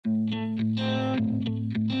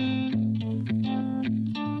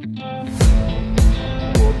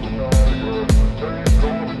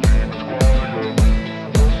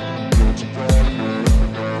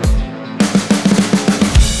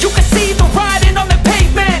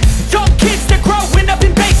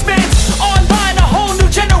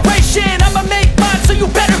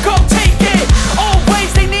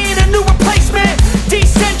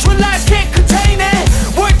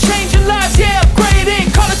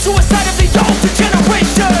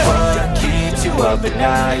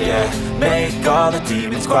make all the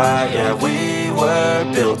demons quiet. Yeah, we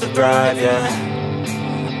were built to thrive, yeah.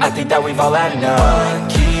 I think that we've all had enough.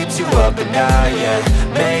 What keeps you up at night, yeah.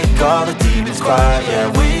 Make all the demons quiet. Yeah,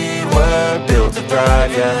 we were built to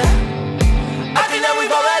thrive, yeah. I think that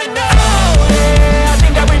we've all had enough. Oh, yeah, I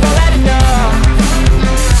think that we've all had enough.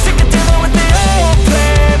 Sick of dealing with the old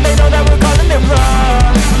plan. They know that we're calling it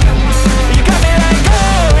wrong. You got me like,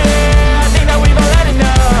 oh yeah, I think that we've all had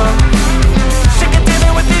enough. Sick of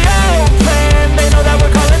dealing with the old plan. They know that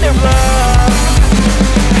we're calling it wrong.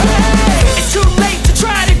 Hey, it's too late to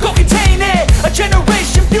try to go contain it. A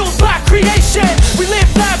generation fueled by creation. We live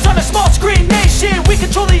lives on a small screen nation. We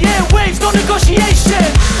control the airwaves, no negotiation.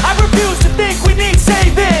 I refuse to think we need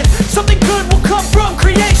saving. Something good will come from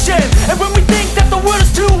creation. And when we think that the world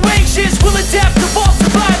is too anxious, we'll adapt, evolve,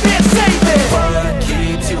 survive and save it. What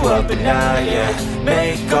keeps you up at night, yeah.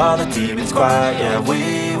 Make all the demons quiet, yeah.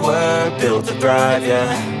 We were built to thrive, yeah.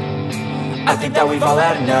 I think that we've all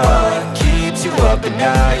had enough. What keeps you up at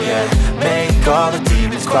night, yeah. Make all the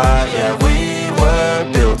demons quiet, yeah. We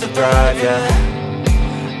were built to thrive, yeah.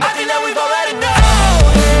 I think that we've all had enough. Oh,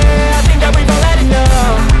 yeah, I think that we've all had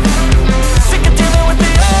enough. Sick of dealing with the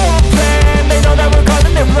old plan. They know that we're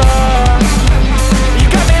calling it wrong. You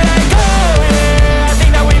got me like, oh yeah, I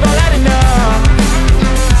think that we've all had enough.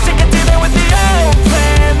 Sick of dealing with the old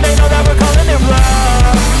plan. They know that we're calling it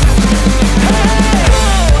wrong. Hey,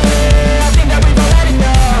 oh yeah, I think that we've all had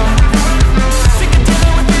enough. Sick of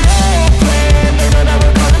dealing with the old plan. They know that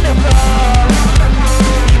we're calling it wrong.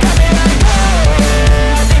 You got me like, oh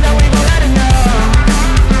yeah, I think that we've all had enough.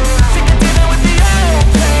 Sick of dealing with the old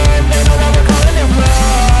plan. They know that we're calling it wrong.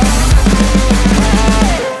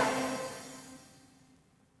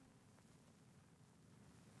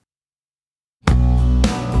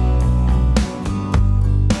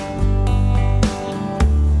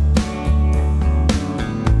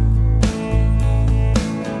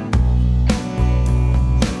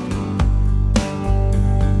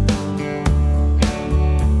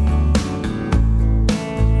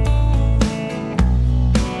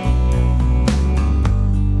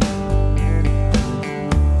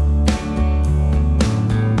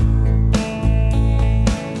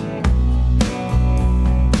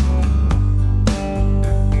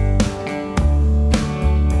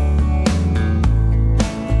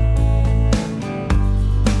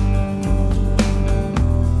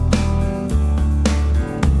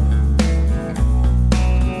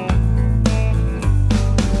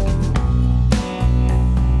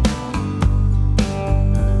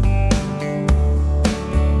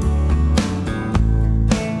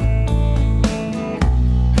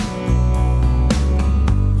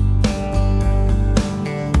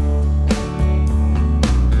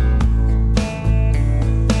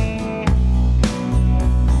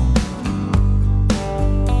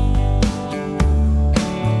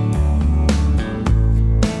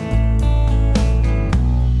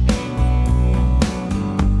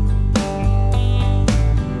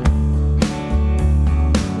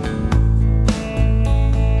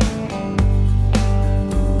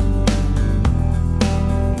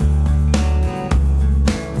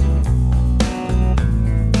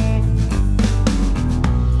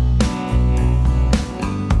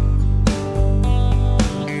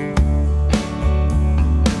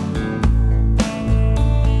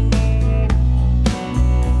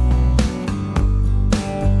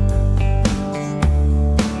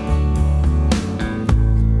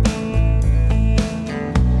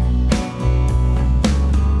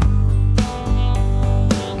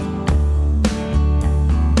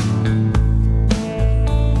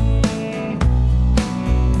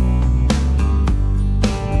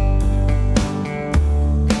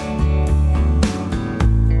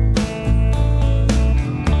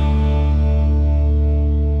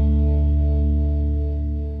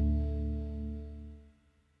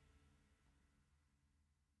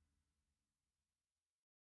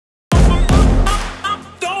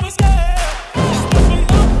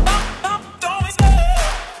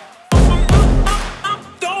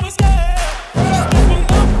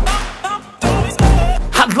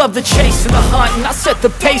 love the chase and the hunt, and I set the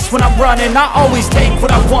pace when I'm running. I always take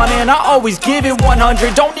what I want and I always give it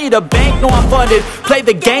 100. Don't need a bank, no I'm funded. Play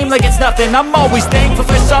the game like it's nothing. I'm always thankful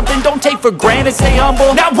for something. Don't take for granted, stay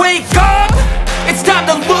humble. Now wake up! It's time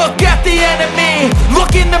to look at the enemy.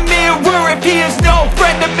 Look in the mirror if he is no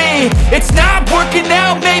friend to me. It's not working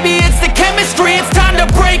out, maybe it's the chemistry. It's time to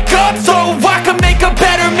break up so I can make a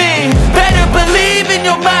better me. Better believe in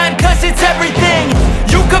your mind, cause it's everything.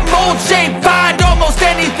 You can mold, shape, find almost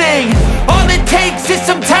anything. All it takes is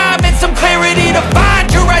some time and some clarity to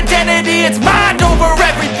find your identity. It's mind over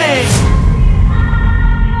everything.